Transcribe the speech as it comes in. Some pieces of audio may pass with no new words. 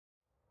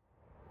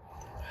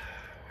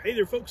Hey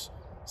there, folks.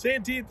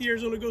 Santee at the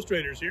Arizona Ghost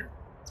Raiders here.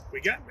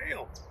 We got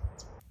mail.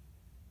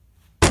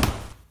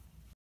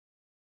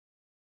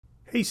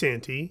 Hey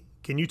Santee,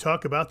 can you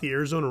talk about the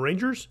Arizona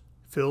Rangers?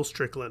 Phil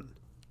Strickland.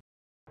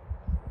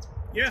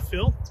 Yeah,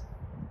 Phil.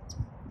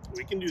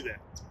 We can do that.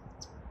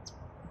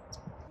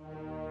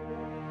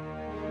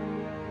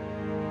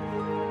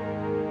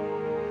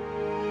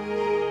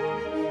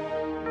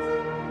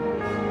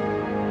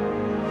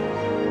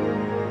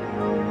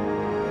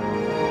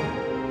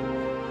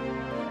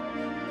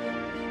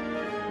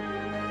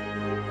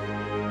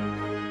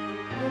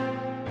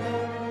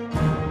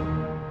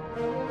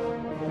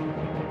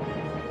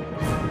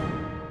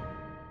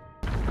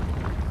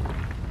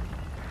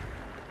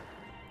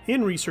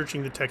 In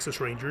researching the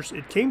Texas Rangers,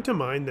 it came to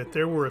mind that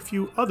there were a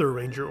few other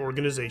ranger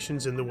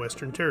organizations in the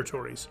Western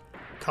Territories.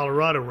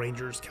 Colorado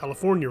Rangers,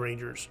 California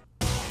Rangers,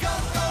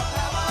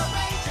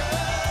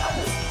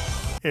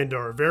 and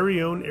our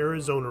very own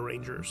Arizona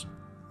Rangers.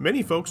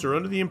 Many folks are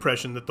under the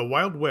impression that the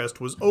Wild West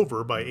was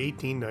over by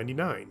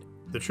 1899.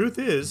 The truth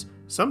is,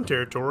 some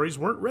territories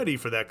weren't ready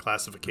for that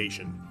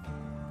classification.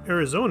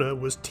 Arizona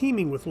was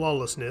teeming with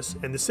lawlessness,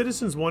 and the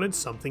citizens wanted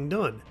something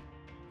done.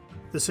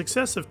 The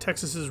success of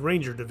Texas's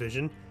Ranger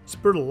Division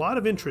spurred a lot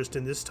of interest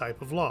in this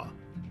type of law.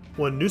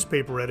 One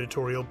newspaper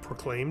editorial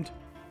proclaimed,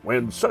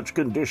 "When such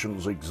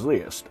conditions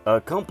exist, a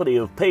company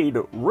of paid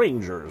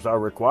rangers are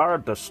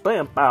required to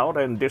stamp out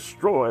and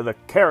destroy the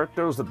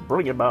characters that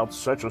bring about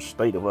such a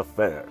state of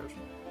affairs.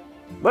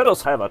 Let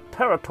us have a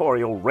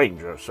territorial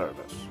ranger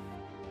service."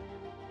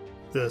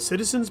 The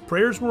citizens'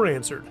 prayers were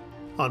answered.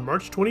 On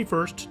March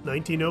 21,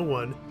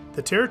 1901,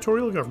 the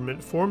territorial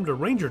government formed a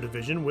ranger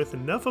division with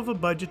enough of a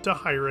budget to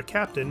hire a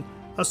captain,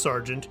 a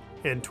sergeant,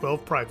 and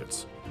 12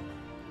 privates.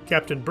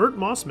 Captain Bert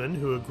Mossman,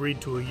 who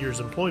agreed to a year's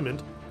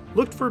employment,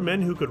 looked for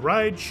men who could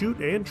ride, shoot,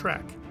 and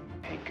track.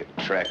 He could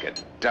track a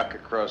duck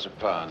across a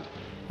pond.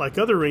 Like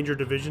other ranger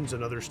divisions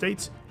in other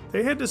states,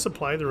 they had to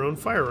supply their own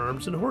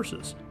firearms and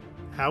horses.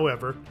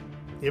 However,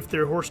 if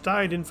their horse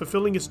died in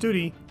fulfilling its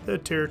duty, the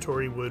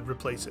territory would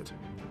replace it.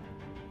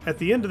 At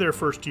the end of their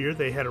first year,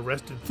 they had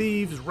arrested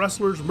thieves,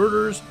 rustlers,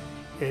 murderers,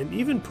 and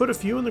even put a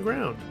few on the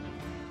ground.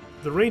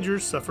 The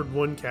Rangers suffered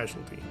one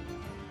casualty.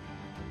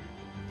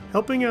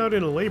 Helping out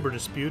in a labor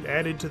dispute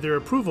added to their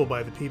approval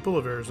by the people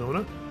of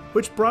Arizona,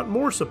 which brought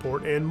more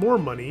support and more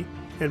money,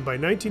 and by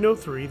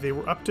 1903 they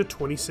were up to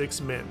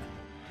 26 men.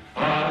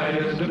 I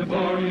is the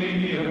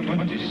body of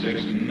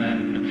 26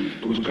 men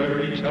whose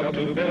courage helped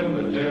to build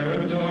the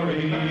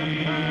territory.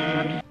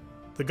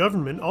 The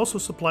government also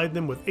supplied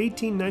them with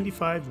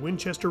 1895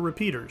 Winchester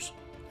repeaters.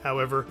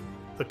 However,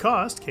 the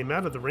cost came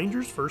out of the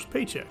Rangers' first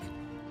paycheck.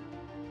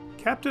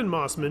 Captain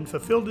Mossman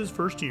fulfilled his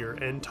first year,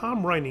 and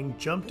Tom Reining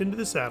jumped into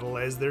the saddle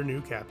as their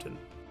new captain.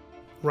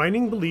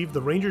 Reining believed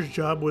the Rangers'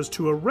 job was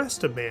to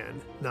arrest a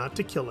man, not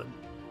to kill him.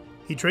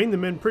 He trained the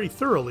men pretty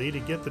thoroughly to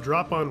get the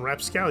drop on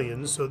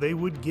rapscallions so they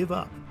would give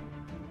up.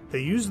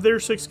 They used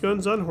their 6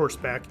 guns on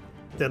horseback,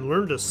 then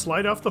learned to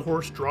slide off the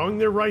horse drawing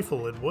their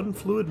rifle in one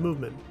fluid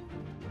movement.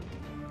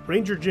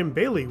 Ranger Jim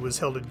Bailey was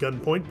held at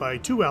gunpoint by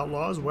 2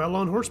 outlaws while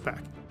on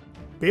horseback.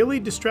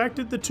 Bailey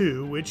distracted the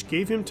 2, which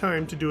gave him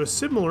time to do a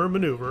similar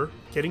maneuver,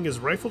 getting his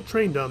rifle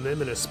trained on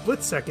them in a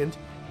split second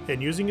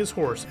and using his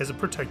horse as a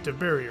protective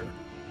barrier.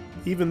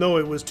 Even though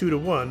it was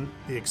 2-1,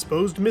 the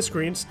exposed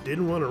miscreants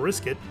didn't want to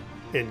risk it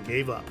and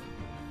gave up.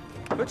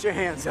 Put your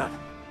hands up.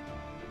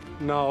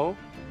 No.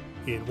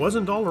 It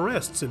wasn't all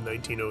arrests in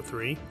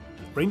 1903.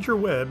 Ranger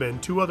Webb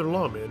and 2 other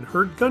lawmen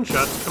heard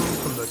gunshots coming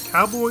from the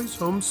Cowboys'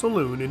 Home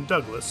Saloon in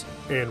Douglas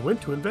and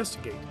went to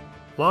investigate.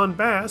 Lon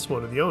Bass,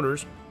 one of the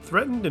owners,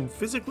 threatened and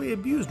physically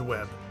abused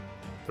Webb.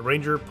 The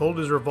ranger pulled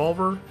his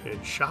revolver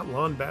and shot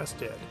Lon Bass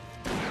dead.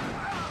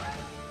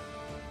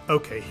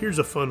 Okay, here's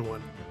a fun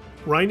one.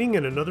 Reining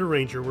and another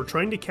ranger were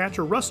trying to catch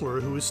a rustler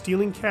who was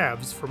stealing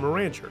calves from a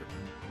rancher.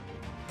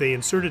 They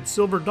inserted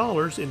silver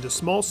dollars into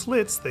small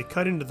slits they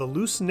cut into the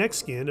loose neck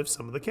skin of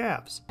some of the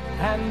calves.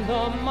 And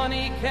the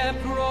money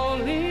kept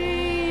rolling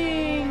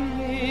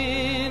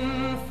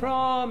in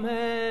from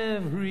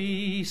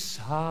every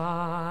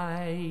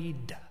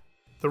side.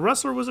 The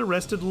rustler was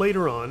arrested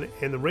later on,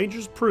 and the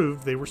Rangers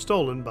proved they were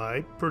stolen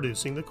by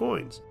producing the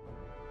coins.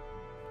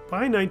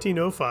 By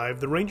 1905,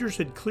 the Rangers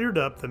had cleared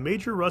up the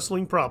major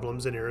rustling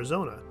problems in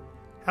Arizona.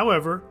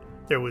 However,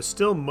 there was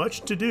still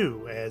much to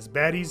do, as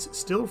baddies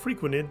still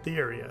frequented the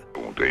area.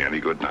 It won't do you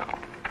any good now.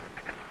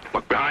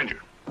 Look behind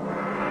you.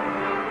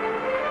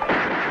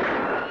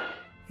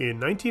 In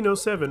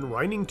 1907,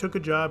 Reining took a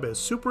job as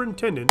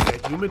superintendent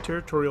at Yuma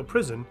Territorial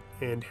Prison,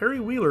 and Harry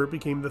Wheeler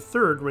became the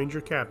 3rd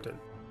Ranger captain.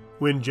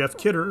 When Jeff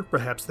Kidder,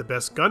 perhaps the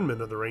best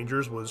gunman of the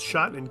Rangers, was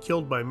shot and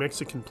killed by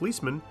Mexican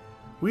policemen,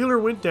 Wheeler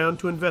went down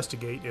to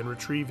investigate and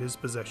retrieve his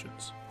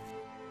possessions.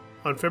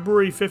 On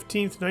February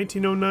 15,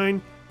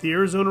 1909, the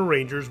Arizona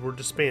Rangers were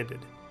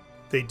disbanded.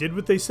 They did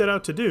what they set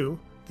out to do.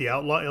 The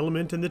outlaw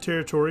element in the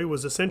territory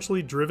was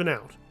essentially driven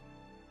out.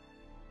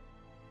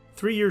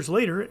 3 years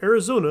later,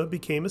 Arizona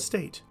became a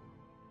state.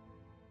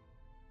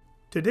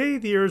 Today,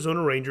 the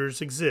Arizona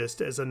Rangers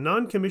exist as a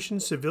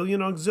non-commissioned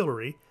civilian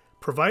auxiliary,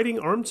 providing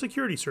armed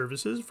security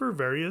services for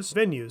various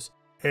venues,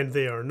 and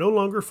they are no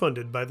longer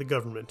funded by the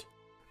government.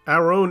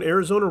 Our own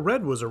Arizona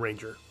Red was a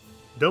ranger.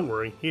 Don't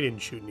worry, he didn't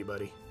shoot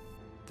anybody.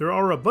 There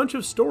are a bunch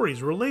of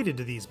stories related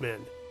to these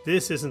men.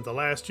 This isn't the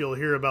last you'll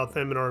hear about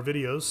them in our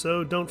videos,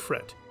 so don't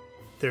fret.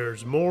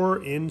 There's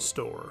more in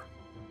store.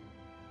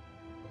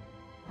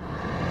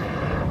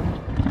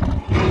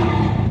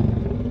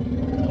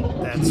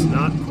 That's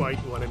not quite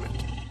what I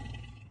meant.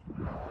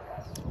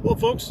 Well,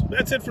 folks,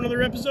 that's it for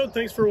another episode.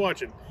 Thanks for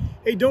watching.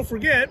 Hey, don't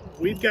forget,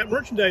 we've got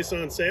merchandise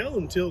on sale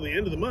until the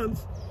end of the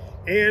month,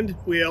 and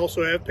we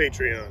also have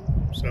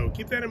Patreon. So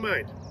keep that in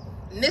mind.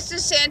 Mrs.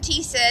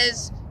 Santee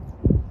says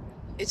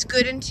it's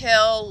good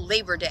until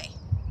Labor Day.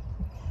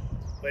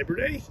 Labor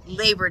Day?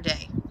 Labor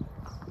Day.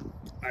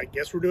 I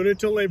guess we're doing it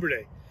until Labor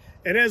Day.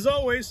 And as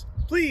always,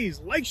 please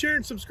like, share,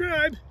 and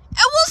subscribe. And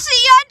we'll see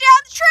you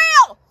down the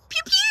trail.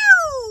 Pew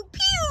pew!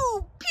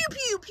 Pew! Pew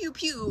pew pew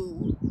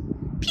pew!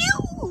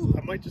 Pew!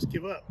 I might just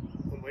give up.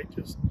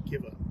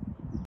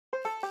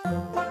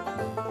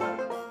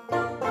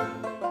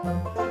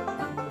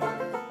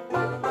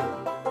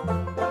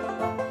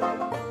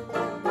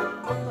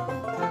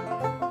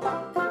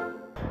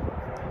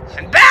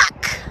 And back!